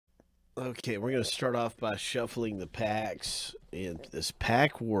Okay, we're going to start off by shuffling the packs and this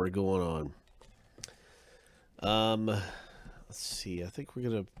pack war going on. Let's see. I think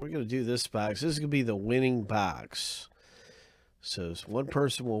we're gonna do this box. This is gonna be the winning box. So one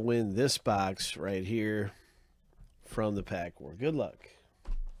person will win this box right here from the pack war. Good luck.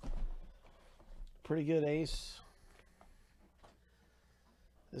 Pretty good, Ace.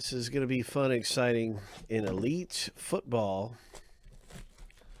 This is gonna be fun, exciting in elite football.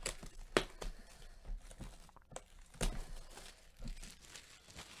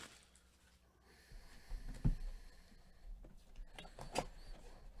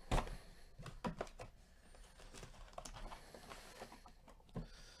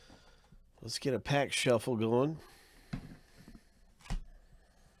 Let's get a pack shuffle going.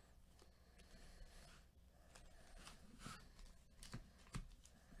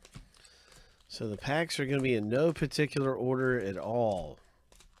 So the packs are going to be in no particular order at all.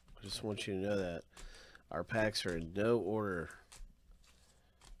 I just want you to know that. Our packs are in no order.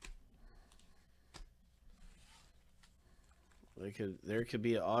 There could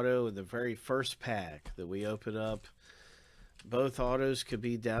be an auto in the very first pack that we open up. Both autos could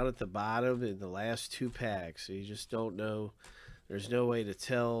be down at the bottom in the last two packs. So you just don't know. There's no way to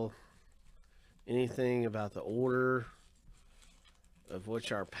tell anything about the order of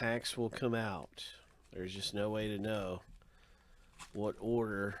which our packs will come out. There's just no way to know what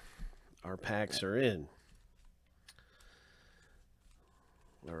order our packs are in.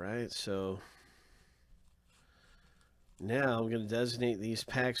 All right, so now I'm going to designate these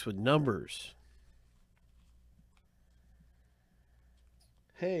packs with numbers.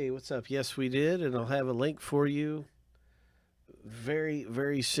 Hey, what's up? Yes, we did, and I'll have a link for you very,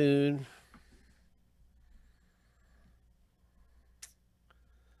 very soon.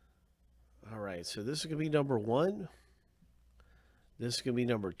 All right, so this is going to be number 1. This is going to be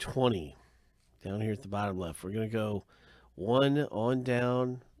number 20 down here at the bottom left. We're going to go 1 on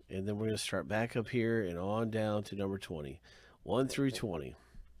down, and then we're going to start back up here and on down to number 20. 1 through 20.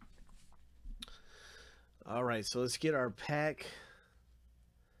 All right, so let's get our pack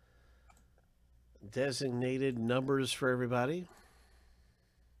designated numbers for everybody.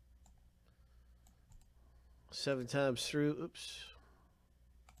 7 times through. Oops.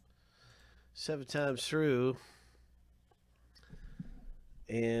 7 times through.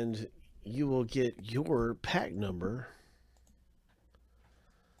 And you will get your pack number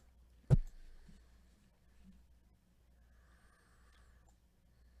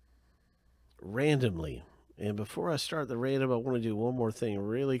randomly. And before I start the random, I want to do one more thing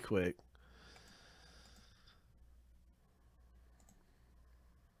really quick.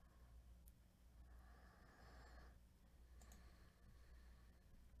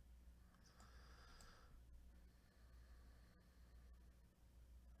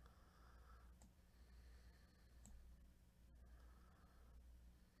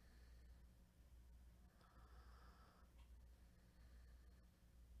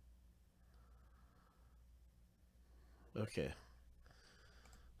 Okay.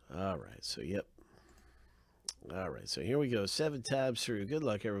 All right. So, yep. All right. So, here we go. 7 times through. Good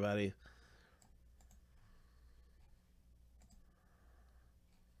luck, everybody.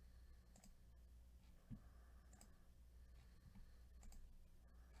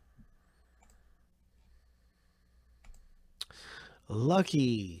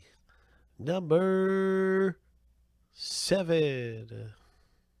 Lucky number 7.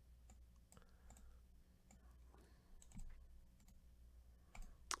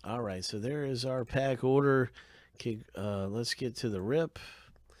 All right, so there is our pack order. Okay, let's get to the rip.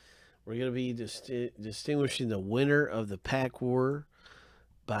 We're going to be distinguishing the winner of the pack war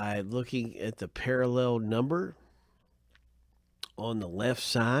by looking at the parallel number on the left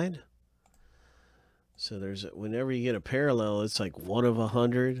side. So whenever you get a parallel, it's like 1 of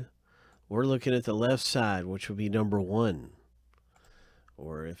 100. We're looking at the left side, which would be number 1.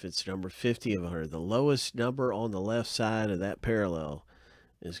 Or if it's number 50 of 100, the lowest number on the left side of that parallel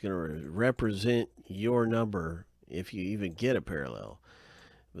is going to represent your number if you even get a parallel.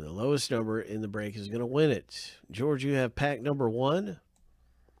 The lowest number in the break is going to win it. George, you have pack number 1.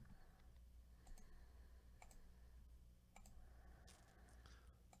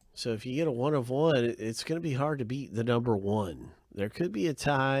 So if you get a 1 of 1, it's going to be hard to beat the number 1. There could be a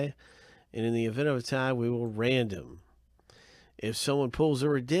tie, and in the event of a tie, we will random. If someone pulls a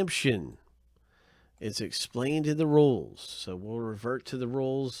redemption, it's explained in the rules. So we'll revert to the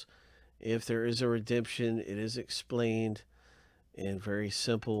rules. If there is a redemption, it is explained and very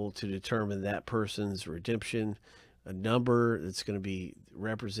simple to determine that person's redemption. A number that's going to be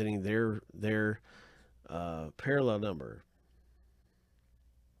representing their parallel number.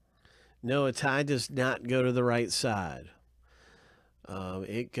 No, a tie does not go to the right side.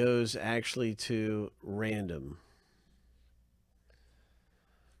 It goes actually to random.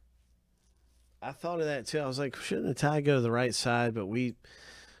 I thought of that too. I was like, shouldn't the tie go to the right side? But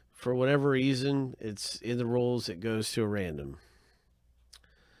for whatever reason, it's in the rules. It goes to a random.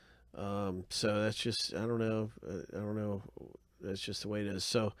 So that's just, I don't know. I don't know. That's just the way it is.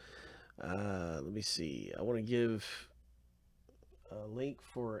 So let me see. I want to give a link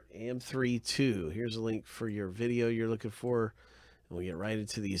for AM32. Here's a link for your video you're looking for. And we get right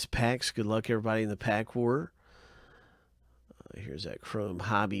into these packs. Good luck, everybody, in the pack war. Here's that Chrome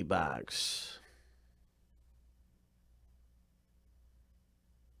Hobby box.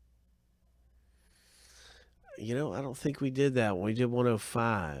 You know, I don't think we did that one. We did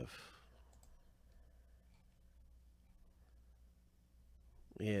 105.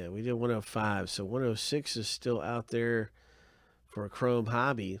 Yeah, we did 105. So 106 is still out there for a Chrome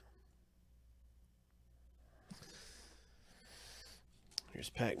Hobby. Here's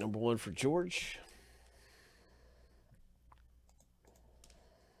pack number 1 for George.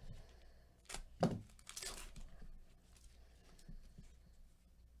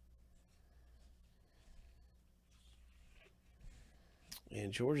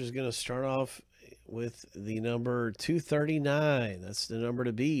 And George is going to start off with the number 239. That's the number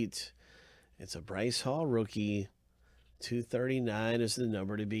to beat. It's a Bryce Hall rookie. 239 is the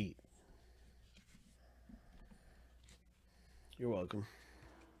number to beat. You're welcome.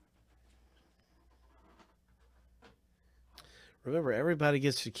 Remember, everybody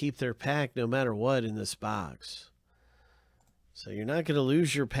gets to keep their pack no matter what in this box. So you're not going to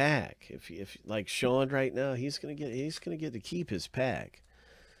lose your pack. If like Sean right now, he's going to get to keep his pack.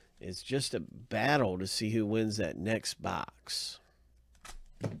 It's just a battle to see who wins that next box.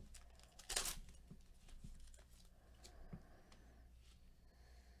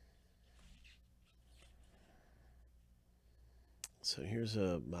 So here's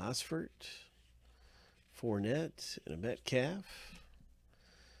a Mosfert, Fournette, and a Metcalf.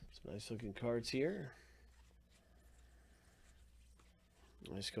 Some nice looking cards here.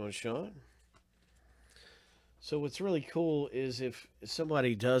 Nice going, Sean. So what's really cool is if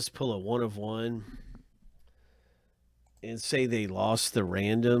somebody does pull a 1 of 1 and say they lost the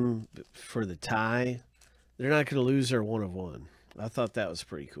random for the tie, they're not going to lose their 1 of 1. I thought that was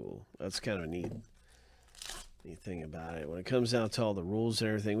pretty cool. That's kind of a neat thing about it. When it comes down to all the rules and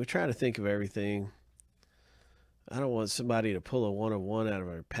everything, we try to think of everything. I don't want somebody to pull a 1 of 1 out of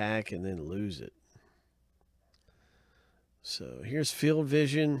our pack and then lose it. So here's Field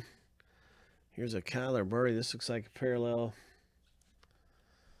Vision. Here's a Kyler Murray. This looks like a parallel.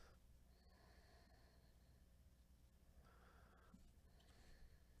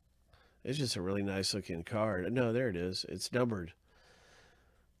 It's just a really nice looking card. No, there it is. It's numbered.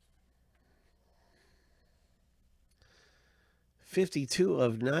 $52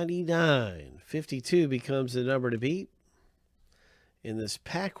 of 99. 52 becomes the number to beat in this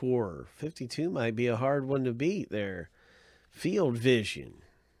pack war. 52 might be a hard one to beat there. Field Vision.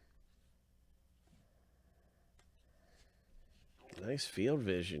 Nice Field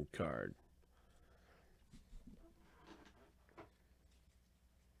Vision card.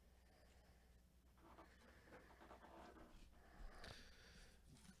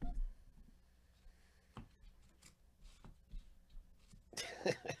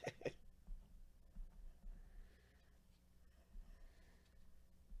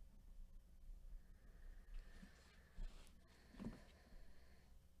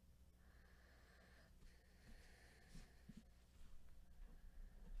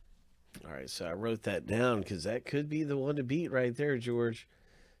 All right, so I wrote that down because that could be the one to beat right there, George.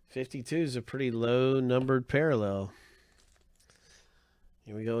 52 is a pretty low numbered parallel.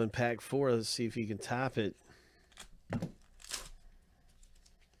 Here we go in pack 4. Let's see if you can top it.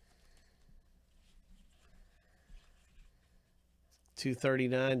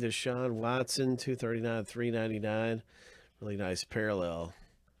 $239 Deshaun Watson, $239, $399. Really nice parallel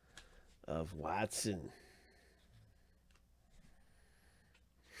of Watson.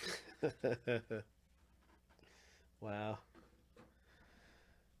 Wow.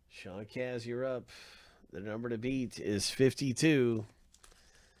 Sean Kaz, you're up. The number to beat is 52.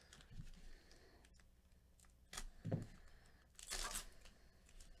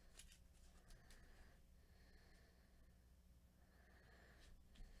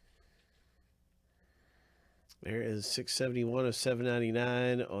 There is 671 of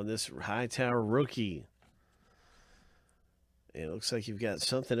 799 on this Hightower rookie. And it looks like you've got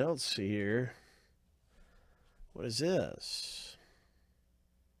something else here. What is this?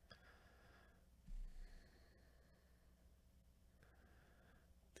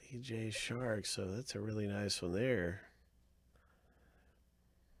 DJ Shark. So that's a really nice one there.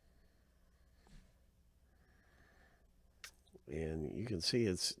 And you can see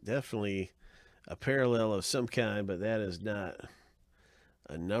it's definitely a parallel of some kind, but that is not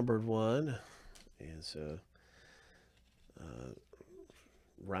a numbered one. And so,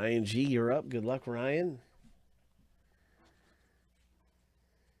 Ryan G., you're up. Good luck, Ryan.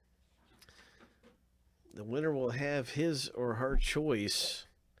 The winner will have his or her choice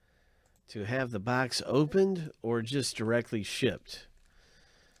to have the box opened or just directly shipped.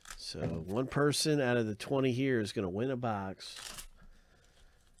 So one person out of the 20 here is going to win a box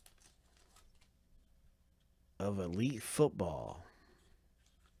of Elite Football.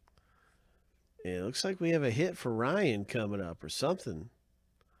 And it looks like we have a hit for Ryan coming up or something.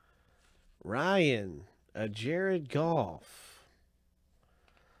 Ryan, a Jared Goff.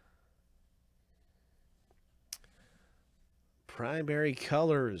 Primary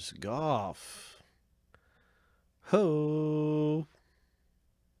colors, Goff. Ho!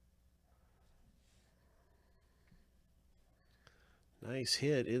 Nice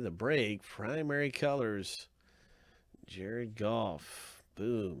hit in the break. Primary colors, Jared Goff.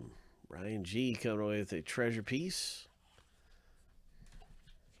 Boom. Ryan G. coming away with a treasure piece.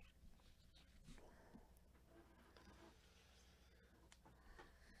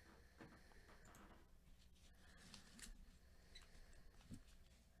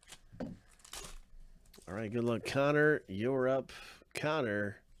 All right, good luck, Connor. You're up,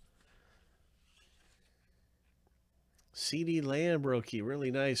 Connor. CD Lamb rookie,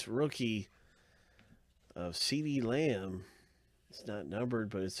 really nice rookie of CD Lamb. It's not numbered,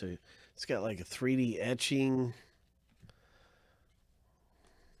 but it's got like a 3D etching.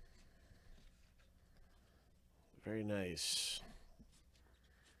 Very nice.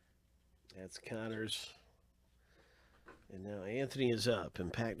 That's Connor's. And now Anthony is up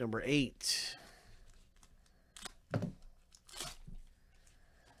in pack number 8.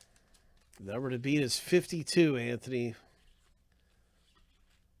 The number to beat is 52, Anthony.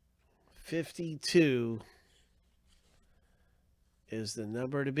 52 is the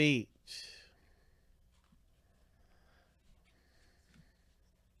number to beat.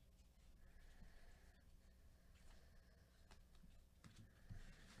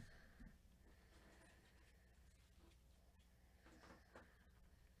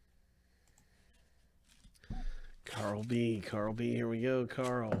 Carl B. Carl B. Here we go,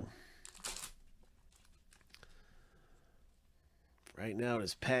 Carl. Right now it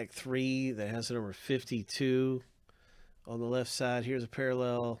is pack 3 that has the number 52 on the left side. Here's a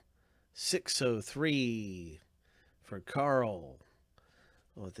parallel 603 for Carl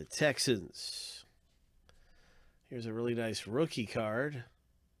with the Texans. Here's a really nice rookie card.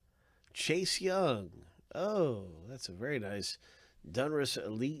 Chase Young. Oh, that's a very nice Donruss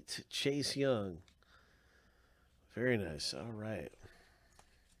Elite Chase Young. Very nice. All right.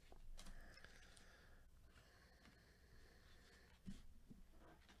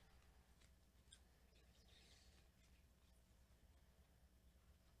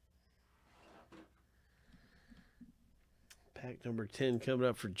 Pack number 10 coming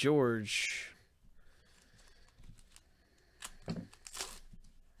up for George.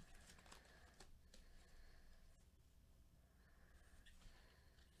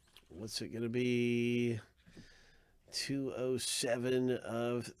 What's it going to be? 207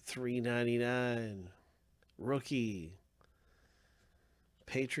 of 399. Rookie.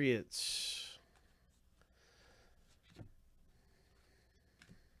 Patriots.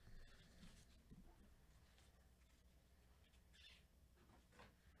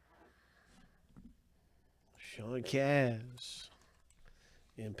 Sean Kaz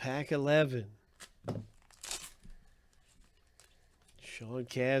in pack 11. Sean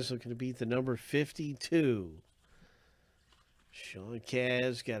Kaz looking to beat the number 52. Sean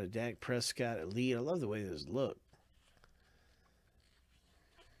Kaz got a Dak Prescott Elite. I love the way this look.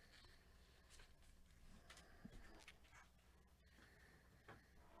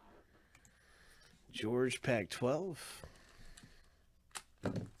 George pack 12.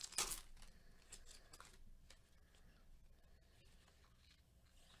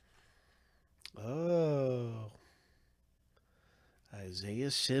 Oh,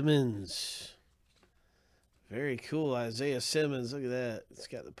 Isaiah Simmons. Very cool, Isaiah Simmons. Look at that. It's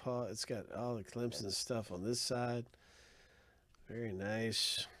got the paw. It's got all the Clemson stuff on this side. Very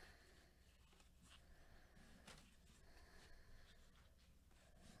nice.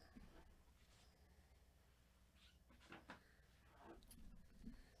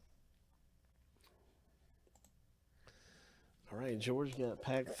 All right, George got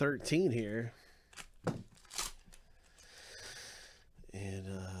pack 13 here. And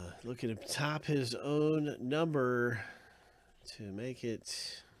Looking to top his own number to make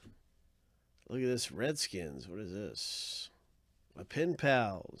it. Look at this Redskins. What is this? My Pen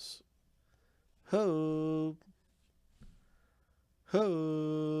Pals. Ho.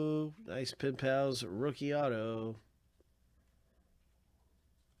 Ho. Nice Pen Pals rookie auto.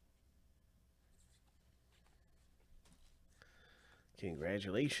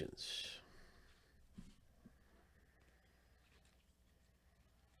 Congratulations.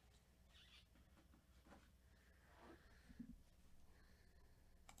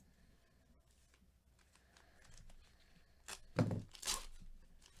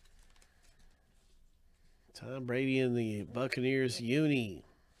 Tom Brady and the Buccaneers uni.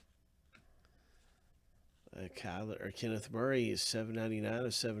 Kenneth Murray is $7.99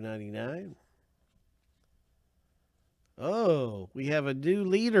 of $7.99. Oh, we have a new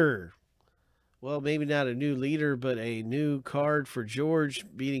leader. Well, maybe not a new leader, but a new card for George,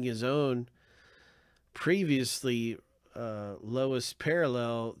 beating his own previously lowest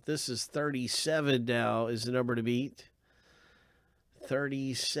parallel. This is 37 now is the number to beat.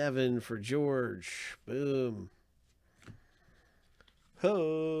 37 for George. Boom.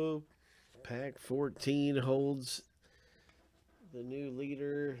 Ho. Pack 14 holds the new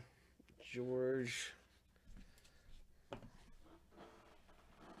leader, George.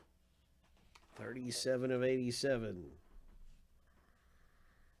 37 of 87.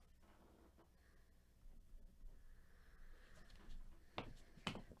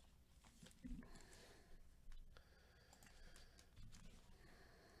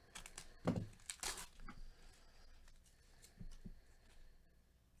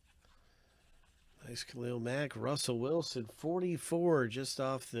 Nice Khalil Mack, Russell Wilson, 44, just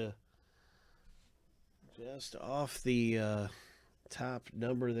off the top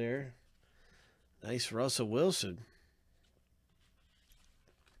number there. Nice Russell Wilson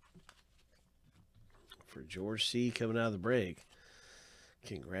for George C. coming out of the break.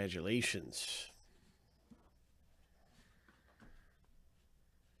 Congratulations.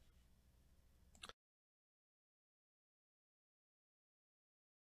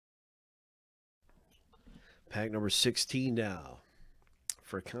 Pack number 16 now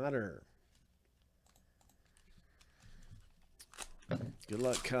for Connor. Good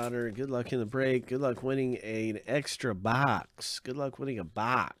luck, Connor. Good luck in the break. Good luck winning an extra box. Good luck winning a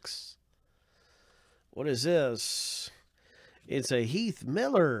box. What is this? It's a Heath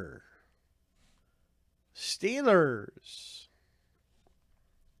Miller. Steelers.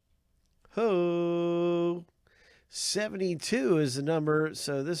 Ho. 72 is the number,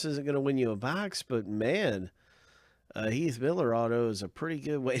 so this isn't going to win you a box, but man, Heath Miller auto is a pretty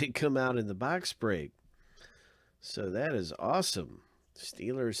good way to come out in the box break. So that is awesome.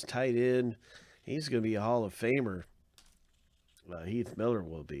 Steelers tight end. He's going to be a Hall of Famer. Heath Miller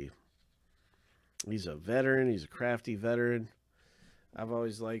will be. He's a veteran. He's a crafty veteran. I've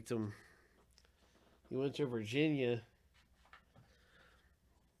always liked him. He went to Virginia.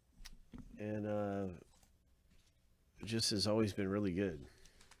 And just has always been really good.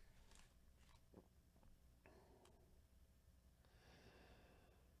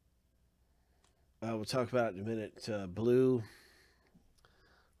 We'll talk about it in a minute. Blue.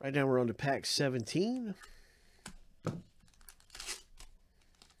 Right now we're on to pack 17. I'm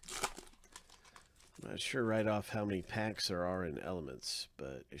not sure right off how many packs there are in elements,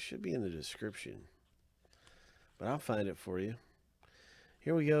 but it should be in the description. But I'll find it for you.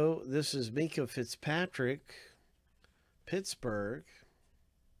 Here we go. This is Minkah Fitzpatrick, Pittsburgh.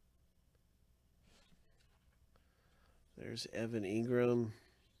 There's Evan Ingram.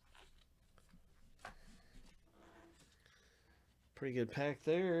 Pretty good pack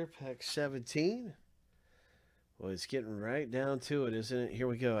there. Pack 17. Well, it's getting right down to it, isn't it? Here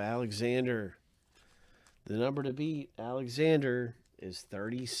we go. Alexander. The number to beat, Alexander, is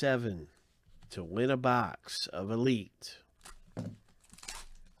 37 to win a box of Elite.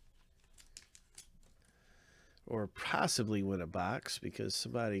 Or possibly win a box, because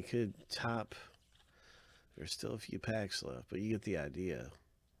somebody could top. There's still a few packs left, but you get the idea.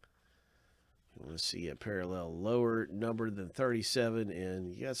 You want to see a parallel lower number than 37,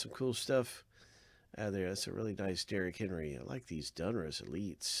 and you got some cool stuff out there. That's a really nice Derrick Henry. I like these Donruss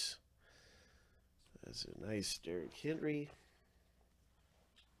Elites. That's a nice Derrick Henry.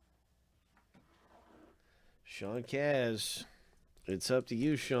 Sean Kaz. It's up to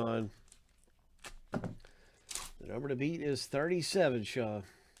you, Sean. The number to beat is 37, Sean.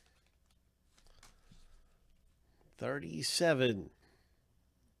 37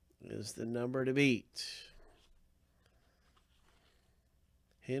 is the number to beat.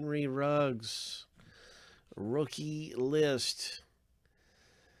 Henry Ruggs, rookie list.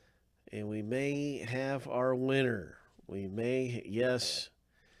 And we may have our winner. Yes,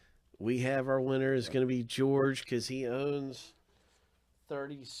 we have our winner. Is going to be George because he owns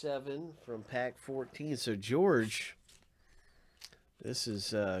 37 from pack 14. So, George, this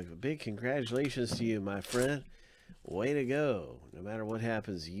is a big congratulations to you, my friend. Way to go. No matter what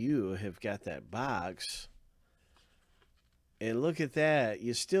happens, you have got that box. And look at that.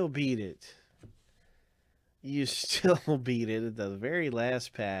 You still beat it. You still beat it at the very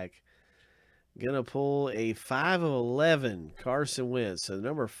last pack. Gonna pull a 5 of 11 Carson Wentz. So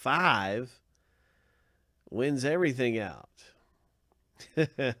number 5 wins everything out.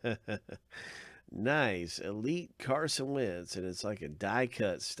 Nice. Elite Carson Wentz. And it's like a die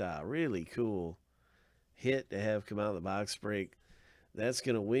cut style. Really cool hit to have come out of the box break. That's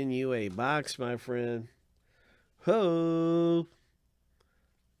gonna win you a box, my friend. Ho!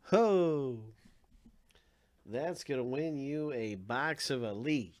 Ho! That's going to win you a box of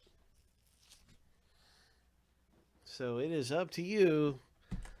Elite. So it is up to you.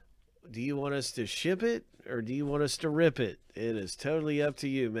 Do you want us to ship it or do you want us to rip it? It is totally up to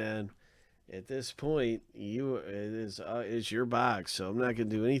you, man. At this point, it's your box, so I'm not going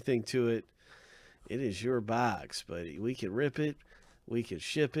to do anything to it. It is your box, but we can rip it. We can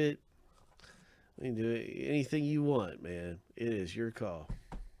ship it. We can do anything you want, man. It is your call.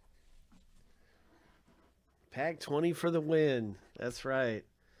 Pack 20 for the win. That's right.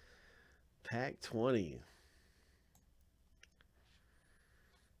 Pack 20.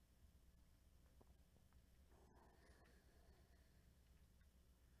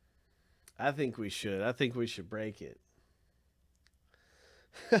 I think we should. I think we should break it.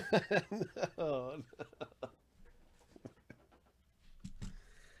 No.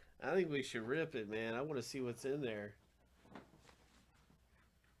 I think we should rip it, man. I want to see what's in there.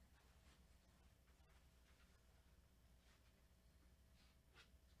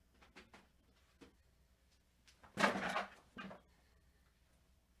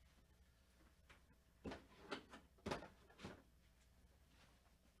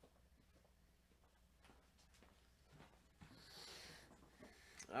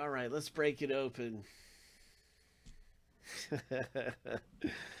 All right, let's break it open.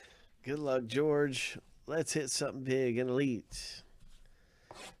 Good luck, George. Let's hit something big and elite.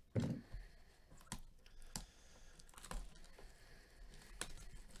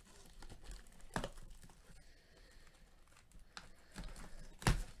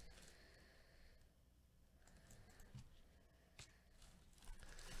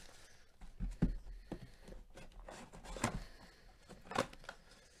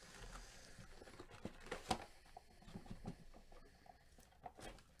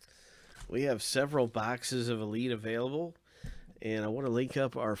 We have several boxes of Elite available, and I want to link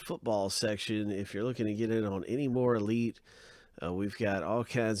up our football section if you're looking to get in on any more Elite. We've got all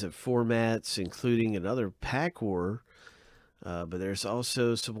kinds of formats, including another pack war, but there's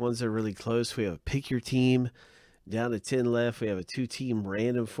also some ones that are really close. We have a pick your team down to 10 left. We have a 2-team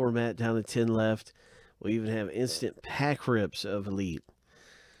random format down to 10 left. We even have instant pack rips of Elite.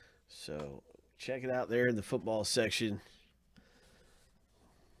 So check it out there in the football section.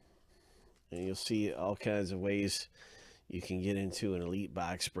 And you'll see all kinds of ways you can get into an Elite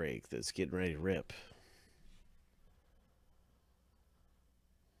box break that's getting ready to rip.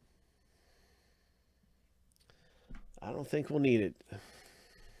 I don't think we'll need it.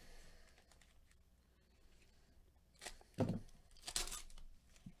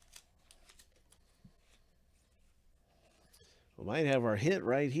 We might have our hit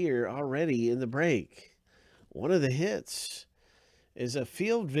right here already in the break. One of the hits is a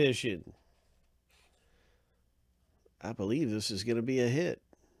Field Vision. I believe this is going to be a hit.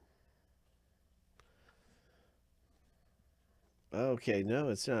 Okay, no,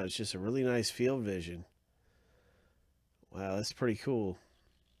 it's not. It's just a really nice Field Vision. Wow, that's pretty cool.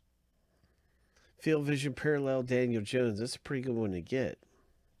 Field Vision parallel Daniel Jones. That's a pretty good one to get.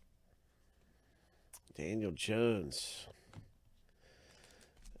 Daniel Jones.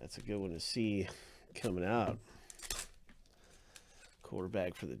 That's a good one to see coming out.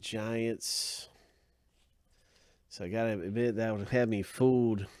 Quarterback for the Giants. So I got to admit that would have me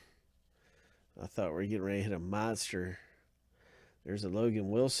fooled. I thought we were getting ready to hit a monster. There's a Logan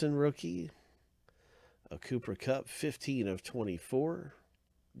Wilson rookie. A Cooper Kupp 15 of 24.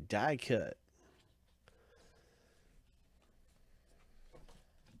 Die cut.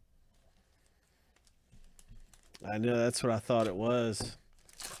 I know, that's what I thought it was.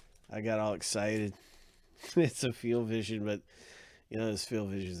 I got all excited. It's a Field Vision, but you know, those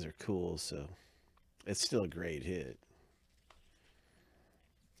Field Visions are cool, so it's still a great hit.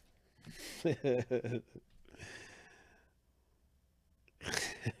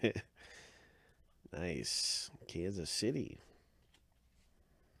 Nice. Kansas City.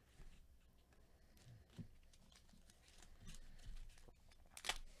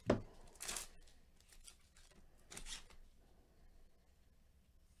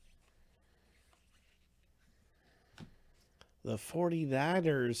 The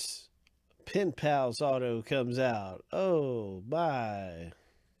 49ers Pen Pals auto comes out. Oh, bye.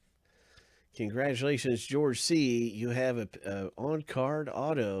 Congratulations, George C. You have a on-card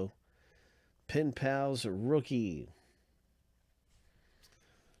auto. Pen Pals rookie.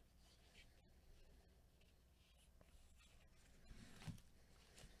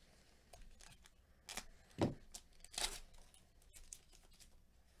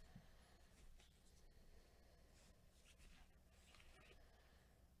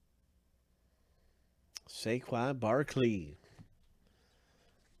 Saquon Barkley.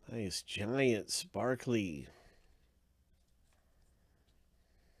 Nice. Giants Barkley.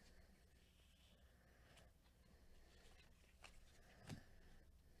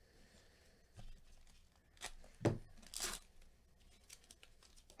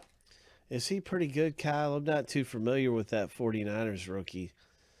 Is he pretty good, Kyle? I'm not too familiar with that 49ers rookie.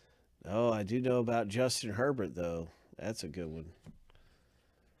 Oh, I do know about Justin Herbert, though. That's a good one.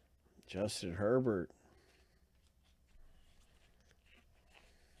 Justin Herbert.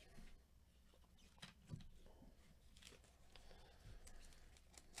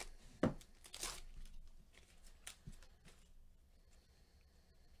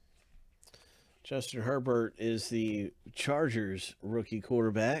 Justin Herbert is the Chargers rookie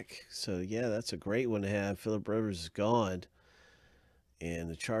quarterback. So, yeah, that's a great one to have. Phillip Rivers is gone. And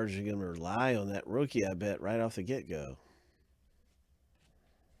the Chargers are going to rely on that rookie, I bet, right off the get-go.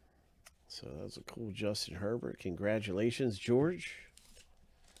 So that was a cool Justin Herbert. Congratulations, George.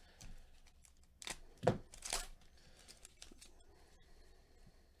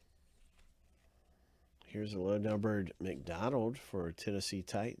 Here's a low-numbered McDonald for Tennessee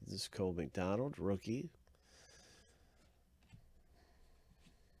Titans. Cole McDonald, rookie.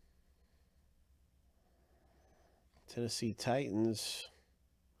 Tennessee Titans.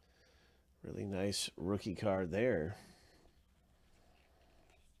 Really nice rookie card there.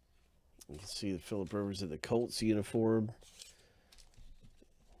 You can see the Phillip Rivers in the Colts uniform.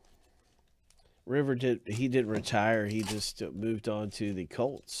 He didn't retire. He just moved on to the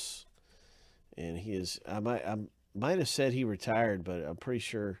Colts. And he is, I might have said he retired, but I'm pretty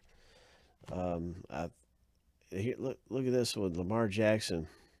sure. Here, look at this one, Lamar Jackson.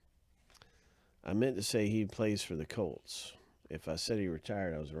 I meant to say he plays for the Colts. If I said he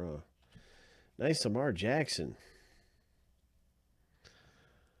retired, I was wrong. Nice Lamar Jackson.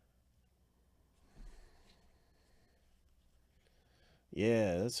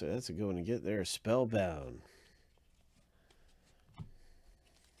 Yeah, that's a good one to get there. Spellbound.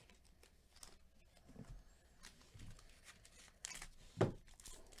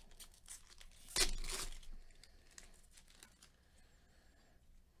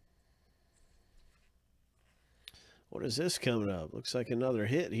 What is this coming up? Looks like another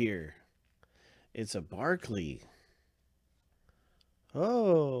hit here. It's a Barkley.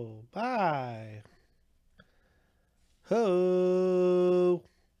 Oh, bye. Ho.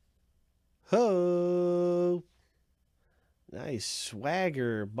 Ho. Nice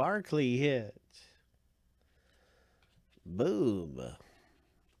swagger Barkley hit. Boom.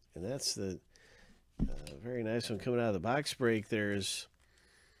 And that's the very nice one coming out of the box break. There's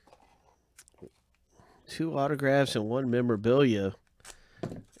 2 autographs and 1 memorabilia.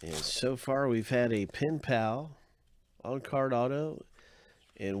 And so far we've had a Pen Pal on-card auto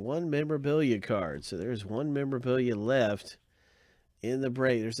and 1 memorabilia card. So there's 1 memorabilia left in the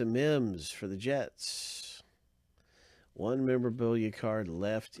break. There's a Mims for the Jets. 1 memorabilia card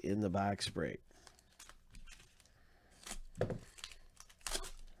left in the box break.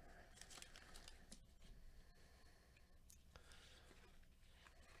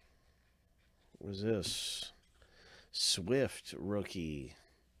 What is this? Swift rookie.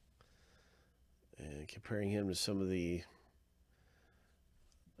 And comparing him to some of the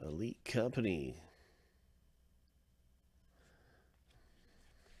elite company.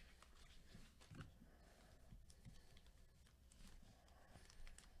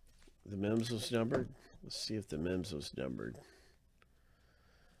 The Mims was numbered. Let's see if the Mims was numbered.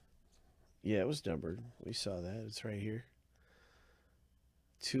 Yeah, it was numbered. We saw that. It's right here.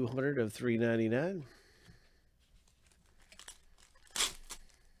 200 of 399.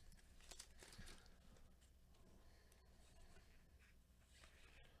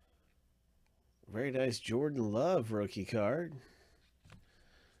 Very nice Jordan Love rookie card.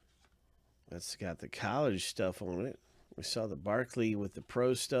 That's got the college stuff on it. We saw the Barkley with the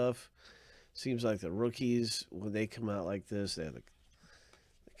pro stuff. Seems like the rookies, when they come out like this, they have the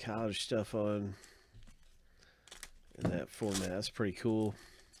college stuff on in that format. That's pretty cool.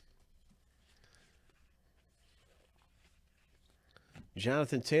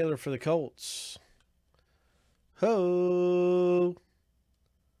 Jonathan Taylor for the Colts. Ho!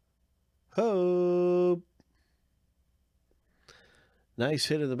 Ho! Nice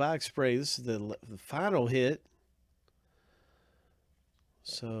hit of the box spray. This is the final hit.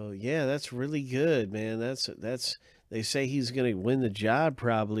 So yeah, that's really good, man. That's they say he's going to win the job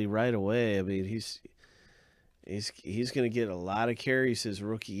probably right away. I mean, he's going to get a lot of carries his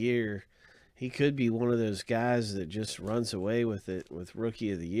rookie year. He could be one of those guys that just runs away with it with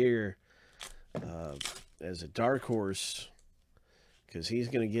Rookie of the Year as a dark horse, because he's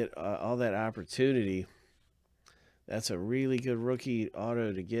going to get all that opportunity. That's a really good rookie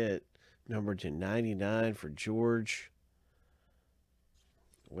auto to get, numbered to 99 for George.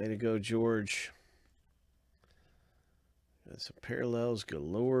 Way to go, George. Got some parallels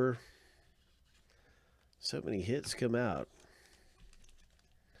galore. So many hits come out.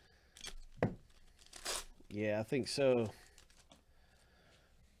 Yeah, I think so.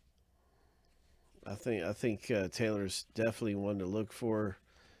 I think Taylor's definitely one to look for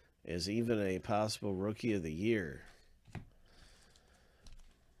as even a possible Rookie of the Year.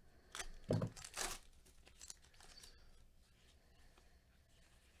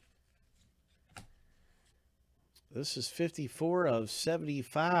 This is 54 of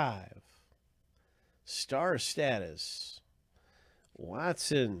 75. Star status.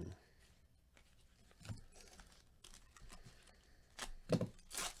 Watson.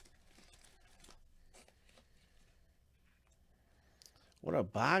 What a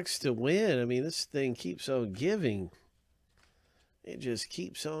box to win. I mean, this thing keeps on giving. It just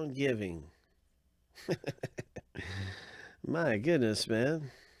keeps on giving. My goodness,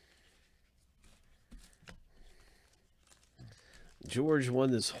 man. George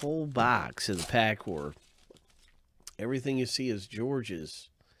won this whole box in the pack war. Everything you see is George's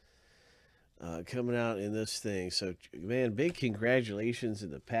coming out in this thing. So, man, big congratulations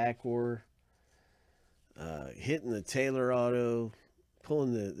in the pack war. Hitting the Taylor auto,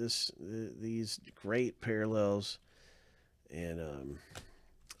 pulling these great parallels. And,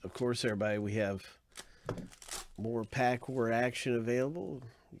 of course, everybody, we have more pack war action available.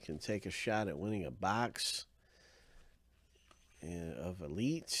 You can take a shot at winning a box of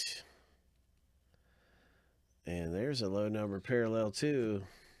Elite. And there's a low number parallel too.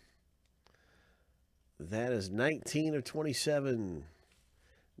 That is 19 of 27.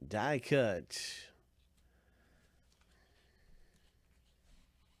 Die cut.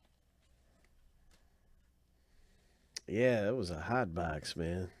 Yeah, that was a hot box,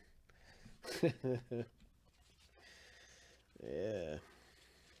 man. Yeah.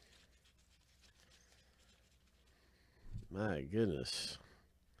 My goodness.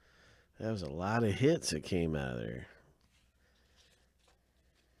 That was a lot of hits that came out of there.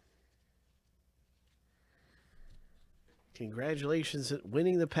 Congratulations at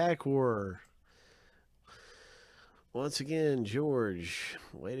winning the pack war. Once again, George,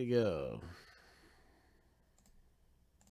 way to go.